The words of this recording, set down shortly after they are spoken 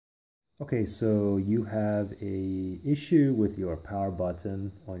Okay, so you have a issue with your power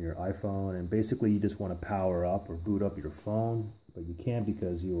button on your iPhone, and basically you just want to power up or boot up your phone, but you can't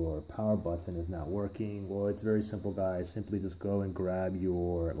because your power button is not working. Well, it's very simple, guys. Simply just go and grab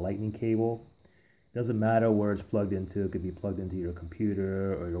your lightning cable. It doesn't matter where it's plugged into. It could be plugged into your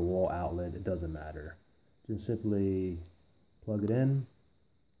computer or your wall outlet. It doesn't matter. Just simply plug it in,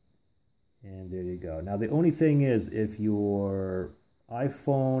 and there you go. Now, the only thing is, if your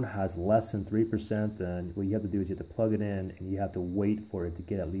iPhone has less than 3%, then what you have to do is you have to plug it in and you have to wait for it to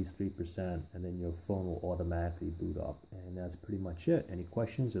get at least 3%, and then your phone will automatically boot up. And that's pretty much it. Any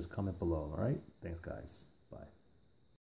questions, just comment below. All right? Thanks, guys.